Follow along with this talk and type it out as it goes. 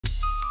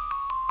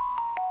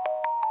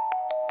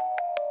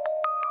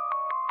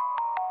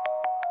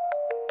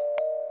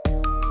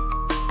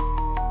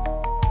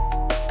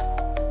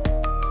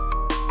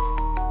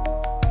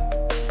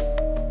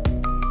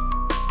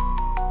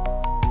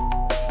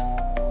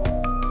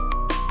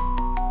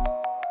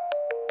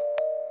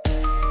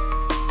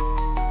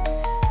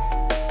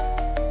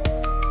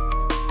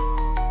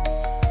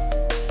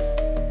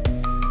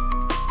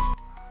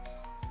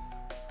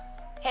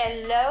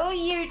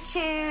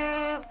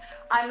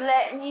I'm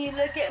letting you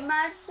look at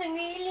my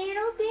sweet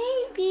little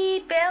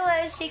baby,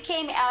 Bella. She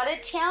came out of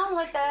town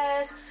with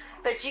us.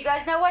 But you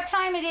guys know what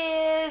time it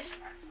is.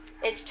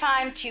 It's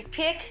time to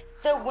pick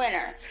the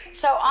winner.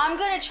 So I'm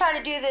going to try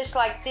to do this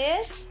like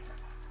this,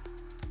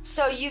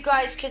 so you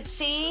guys can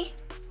see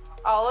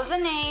all of the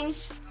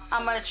names.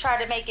 I'm going to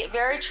try to make it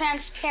very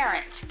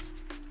transparent.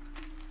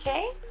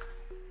 Okay?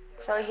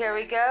 So here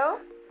we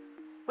go.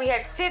 We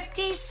had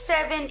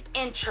 57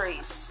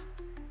 entries.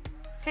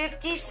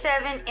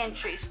 57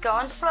 entries.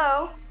 Going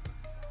slow.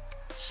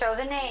 Show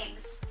the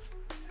names.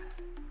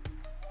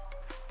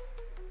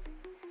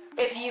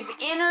 If you've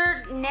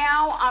entered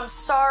now, I'm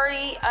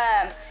sorry,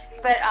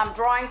 but I'm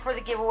drawing for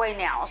the giveaway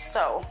now.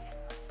 So,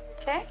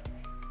 okay.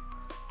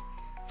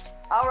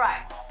 All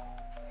right.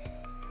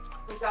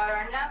 We got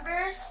our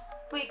numbers.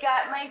 We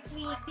got my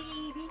sweet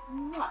baby.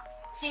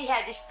 She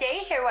had to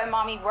stay here while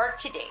Mommy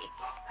worked today.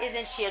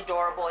 Isn't she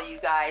adorable, you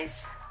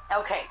guys?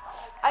 Okay.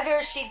 I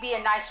figured she'd be a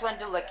nice one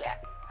to look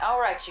at. All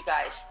right, you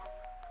guys.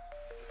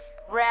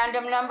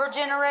 Random number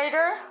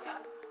generator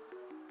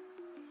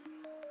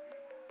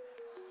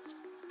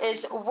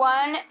is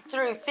 1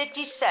 through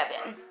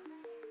 57.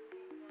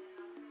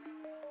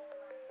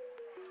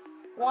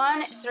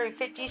 1 through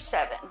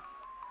 57.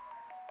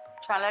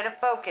 Try to let it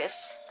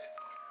focus.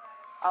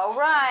 All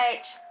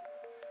right.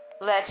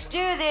 Let's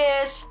do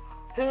this.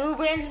 Who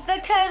wins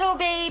the cuddle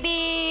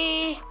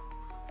baby?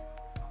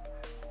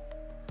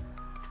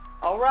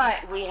 All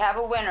right, we have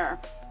a winner.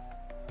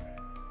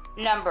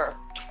 Number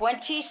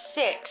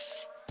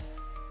 26.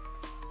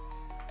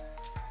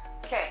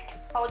 Okay,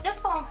 hold the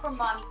phone for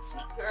Mommy,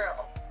 sweet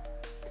girl.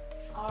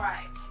 All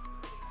right.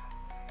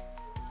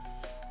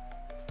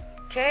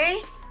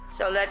 Okay,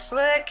 so let's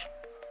look.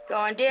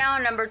 Going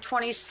down, number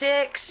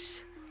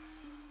 26.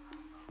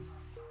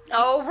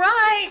 All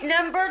right,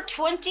 number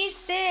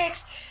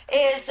 26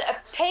 is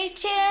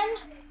Peyton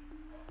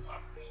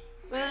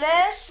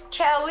Les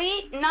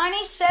Khalid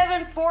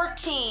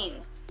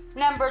 9714.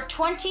 Number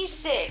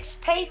 26,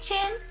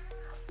 Peyton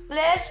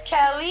Les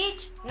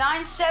Khalid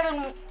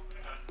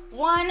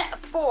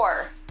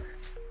 9714.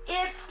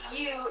 If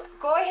you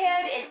go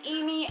ahead and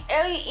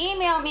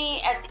email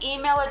me at the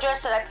email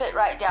address that I put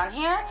right down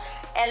here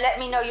and let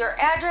me know your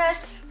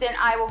address, then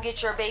I will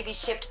get your baby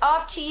shipped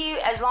off to you,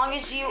 as long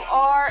as you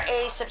are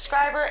a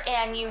subscriber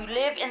and you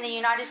live in the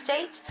United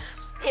States.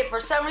 If for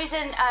some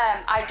reason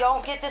I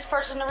don't get this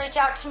person to reach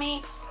out to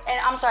me, and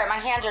I'm sorry, my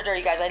hands are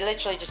dirty, guys. I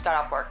literally just got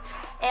off work.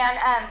 And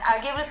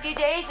I'll give it a few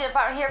days, and if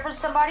I don't hear from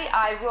somebody,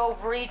 I will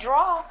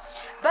redraw.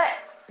 But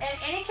in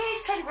any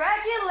case,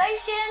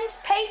 congratulations,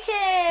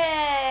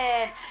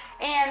 Peyton!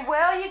 And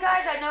well, you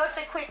guys, I know it's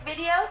a quick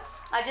video.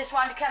 I just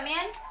wanted to come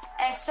in.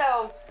 And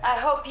so I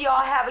hope you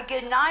all have a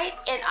good night,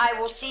 and I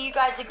will see you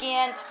guys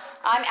again.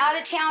 I'm out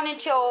of town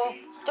until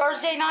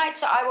Thursday night,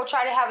 so I will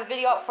try to have a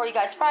video up for you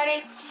guys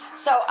Friday.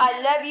 So I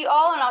love you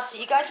all, and I'll see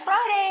you guys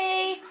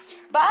Friday.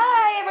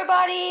 Bye,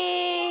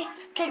 everybody.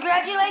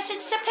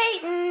 Congratulations to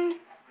Peyton.